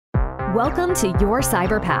Welcome to Your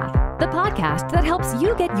Cyber Path, the podcast that helps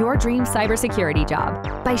you get your dream cybersecurity job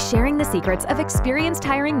by sharing the secrets of experienced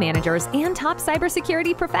hiring managers and top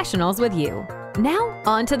cybersecurity professionals with you. Now,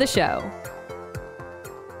 on to the show.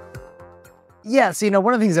 Yes,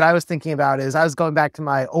 one of the things that I was thinking about is I was going back to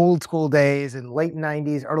my old school days in late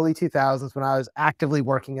 90s, early 2000s when I was actively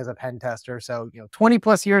working as a pen tester. So, 20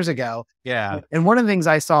 plus years ago. Yeah. And one of the things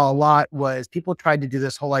I saw a lot was people tried to do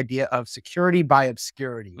this whole idea of security by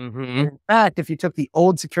obscurity. Mm-hmm. In fact, if you took the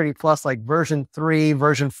old Security Plus, like version 3,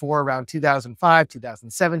 version 4, around 2005,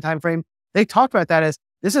 2007 timeframe, they talked about that as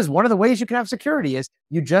this is one of the ways you can have security is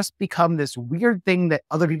you just become this weird thing that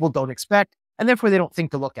other people don't expect. And therefore, they don't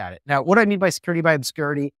think to look at it. Now, what I mean by security by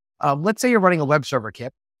obscurity, let's say you're running a web server,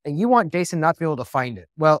 Kip, and you want Jason not to be able to find it.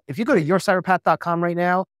 Well, if you go to yourcyberpath.com right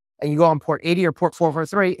now, and you go on port 80 or port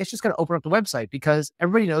 443, it's just going to open up the website because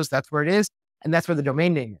everybody knows that's where it is, and that's where the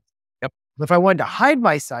domain name is. Yep. If I wanted to hide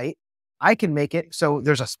my site, I can make it so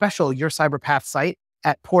there's a special Your Cyberpath site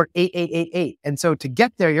at port 8888. And so to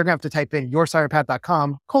get there, you're going to have to type in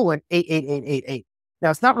yourcyberpath.com:88888.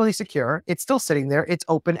 Now, it's not really secure. It's still sitting there. It's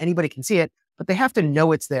open. Anybody can see it. But they have to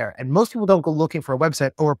know it's there. And most people don't go looking for a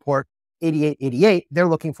website over port 8888. They're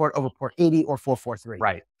looking for it over port 80 or 443.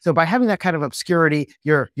 Right. So by having that kind of obscurity,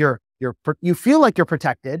 you feel like you're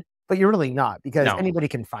protected, but you're really not because anybody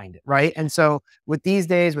can find it, right? And so with these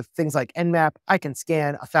days, with things like Nmap, I can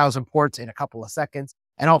scan 1,000 ports in a couple of seconds,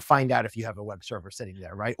 and I'll find out if you have a web server sitting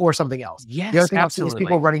there, right? Or something else. Yes, the other thing absolutely. I'll see is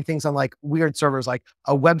people running things on like weird servers, like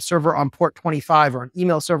a web server on port 25 or an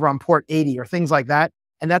email server on port 80 or things like that.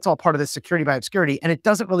 And that's all part of this security by obscurity. And it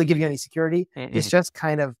doesn't really give you any security. Mm-mm. It's just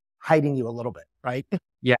kind of hiding you a little bit, right?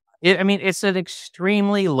 Yeah. It's an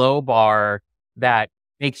extremely low bar that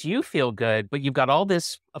makes you feel good, but you've got all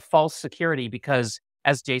this false security because,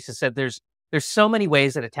 as Jason said, there's so many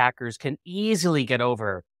ways that attackers can easily get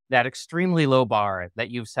over that extremely low bar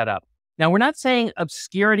that you've set up. Now, we're not saying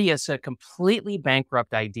obscurity is a completely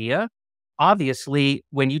bankrupt idea. Obviously,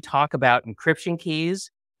 when you talk about encryption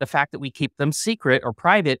keys, the fact that we keep them secret or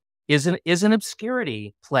private is an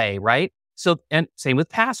obscurity play, right? So, and same with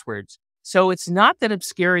passwords. So it's not that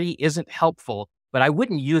obscurity isn't helpful, but I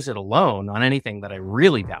wouldn't use it alone on anything that I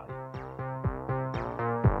really value.